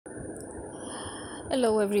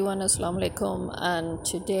Hello everyone, assalamu alaikum, and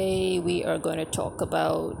today we are going to talk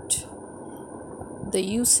about the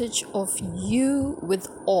usage of you with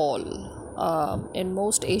all. In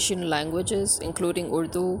most Asian languages, including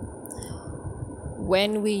Urdu,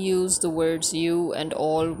 when we use the words you and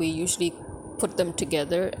all, we usually put them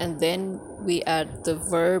together and then we add the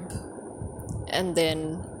verb and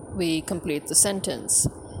then we complete the sentence.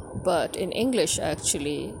 But in English,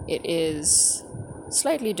 actually, it is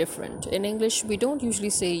slightly different. In English, we don't usually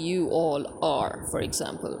say you all are, for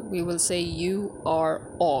example. We will say you are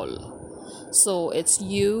all. So it's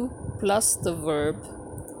you plus the verb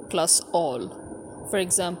plus all. For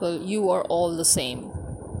example, you are all the same.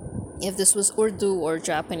 If this was Urdu or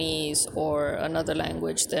Japanese or another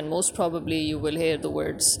language, then most probably you will hear the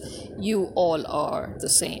words you all are the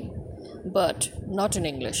same. But not in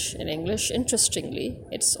English. In English, interestingly,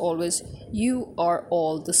 it's always you are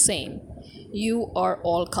all the same. You are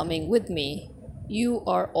all coming with me. You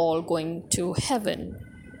are all going to heaven.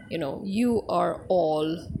 You are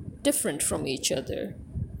all different from each other.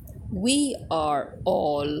 We are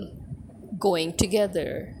all going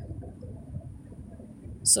together.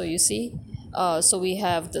 So you see, so we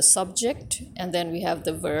have the subject and then we have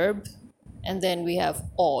the verb and then we have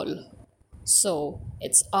all. So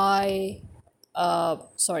it's not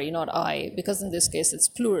I, because in this case it's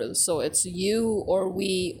plural. So it's you or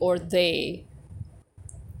we or they.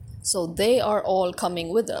 So they are all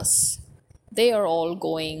coming with us. They are all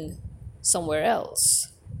going somewhere else.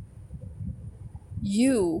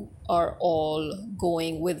 You are all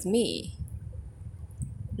going with me.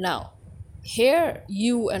 Now, here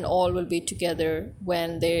you and all will be together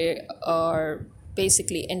when they are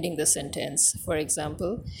basically ending the sentence. For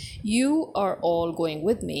example, you are all going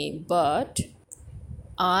with me, but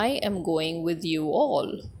I am going with you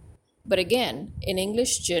all. But again, in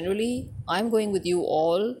English, generally, I'm going with you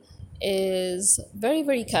all is very,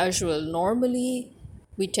 very casual. Normally,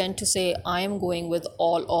 we tend to say, I am going with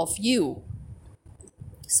all of you.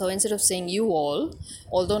 So instead of saying you all,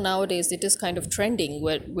 although nowadays it is kind of trending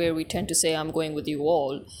where we tend to say I'm going with you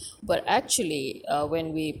all, but actually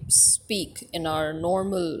when we speak in our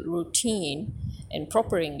normal routine in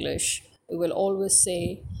proper English, we will always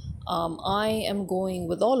say, I am going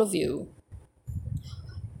with all of you,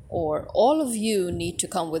 or all of you need to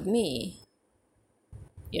come with me,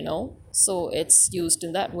 so it's used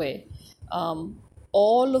in that way.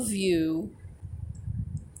 All of you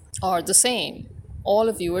are the same. All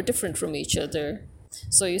of you are different from each other.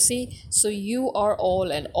 So you see, so you are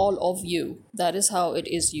all and all of you. That is how it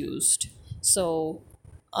is used. So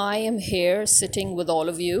I am here sitting with all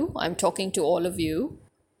of you. I'm talking to all of you.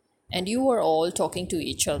 And you are all talking to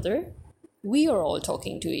each other. We are all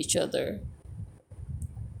talking to each other.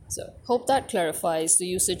 So hope that clarifies the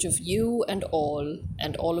usage of you and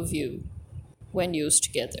all of you when used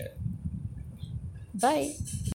together. Bye.